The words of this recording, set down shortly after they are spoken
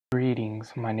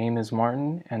Greetings, my name is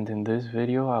Martin, and in this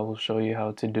video I will show you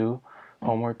how to do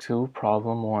Homework 2,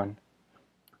 Problem 1.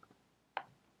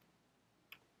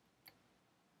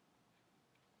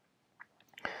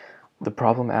 The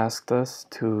problem asked us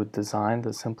to design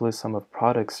the simplest sum of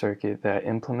products circuit that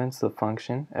implements the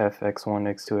function f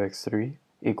x1, x2, x3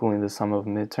 equaling the sum of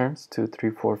midterms 2,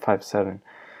 3, 4, 5, 7.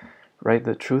 Write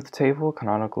the truth table,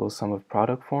 canonical sum of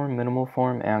product form, minimal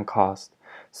form, and cost.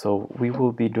 So we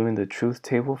will be doing the truth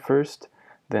table first,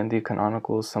 then the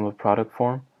canonical sum of product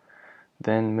form,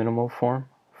 then minimal form,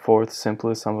 fourth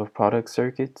simplest sum of product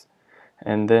circuits,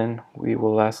 and then we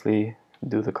will lastly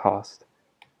do the cost.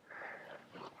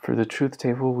 For the truth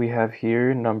table, we have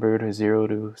here numbered 0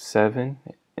 to 7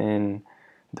 in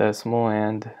decimal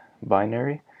and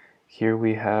binary. Here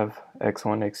we have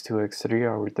x1, x2, x3,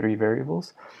 our three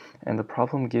variables, and the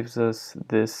problem gives us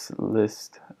this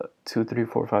list 2, 3,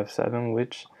 4, 5, 7,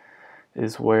 which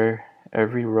is where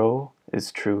every row is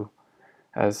true,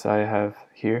 as I have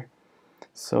here.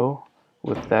 So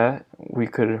with that, we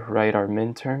could write our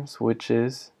midterms, which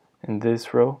is in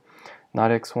this row,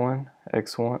 not x1,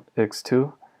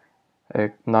 x2,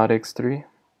 not x3,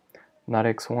 not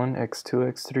x1,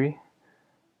 x2, x3,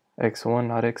 x1,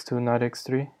 not x2, not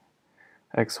x3,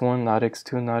 x1, not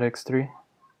x2, not x3,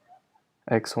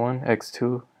 x1,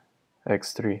 x2,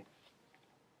 x3.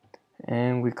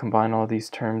 And we combine all these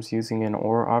terms using an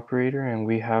OR operator, and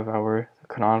we have our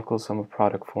canonical sum of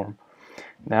product form.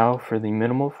 Now for the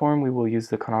minimal form, we will use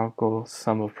the canonical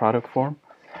sum of product form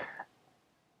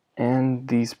and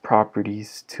these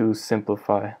properties to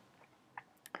simplify.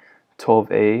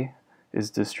 12a is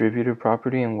distributive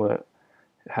property, and what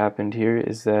happened here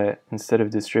is that instead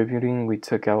of distributing, we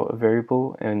took out a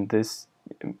variable. In this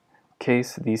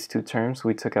case, these two terms,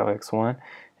 we took out x1,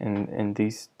 and in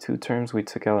these two terms, we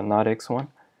took out not x1.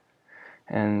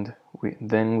 And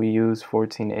then we use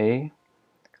 14a,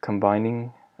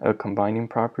 combining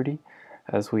property,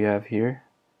 as we have here.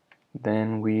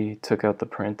 Then we took out the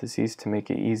parentheses to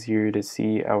make it easier to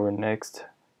see our next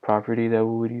property that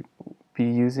we would be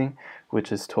using,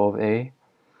 which is 12a.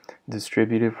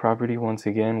 Distributive property, once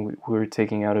again, we're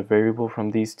taking out a variable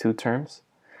from these two terms.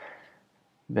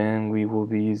 Then we will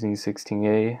be using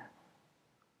 16a,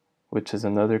 which is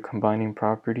another combining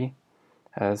property,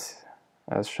 as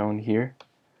shown here.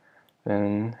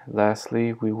 Then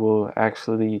lastly, we will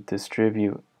actually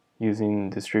distribute using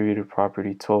distributive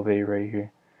property 12a right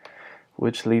here,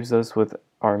 which leaves us with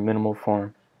our minimal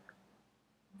form.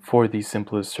 For the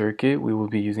simplest circuit, we will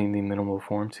be using the minimal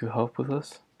form to help with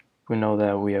us. We know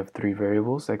that we have three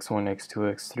variables, x1,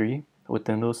 x2, x3.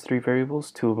 Within those three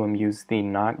variables, two of them use the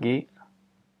NOT gate,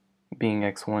 being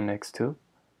x1, x2.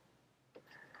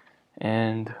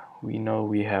 And we know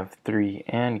we have three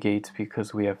AND gates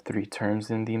because we have three terms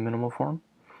in the minimal form.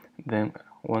 Then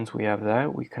once we have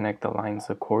that, we connect the lines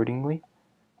accordingly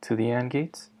to the AND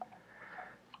gates.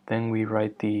 Then we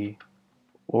write the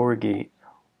OR gate,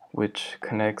 which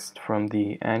connects from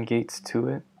the AND gates to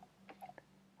it,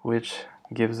 which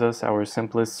gives us our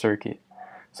simplest circuit.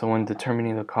 So when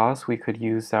determining the cost, we could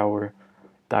use our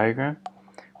diagram.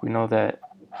 We know that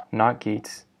NOT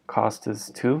gates cost us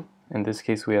 2. In this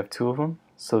case, we have 2 of them,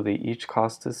 so they each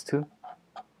cost us 2.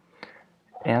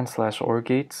 AND/OR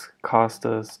gates cost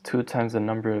us 2 times the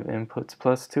number of inputs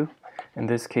plus 2. In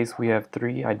this case, we have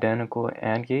 3 identical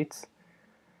AND gates,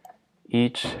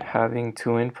 each having 2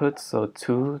 inputs, so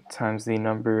 2 times the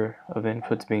number of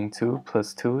inputs being 2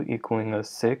 plus 2 equaling us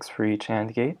 6 for each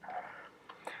AND gate.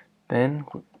 Then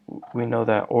we know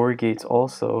that OR gates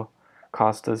also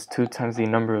cost us 2 times the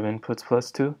number of inputs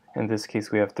plus 2. In this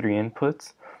case, we have 3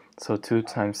 inputs, so 2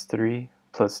 times 3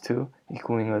 plus 2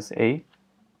 equaling us 8.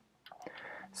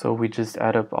 So we just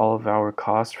add up all of our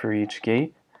costs for each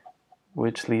gate,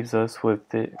 which leaves us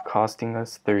with it costing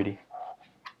us 30.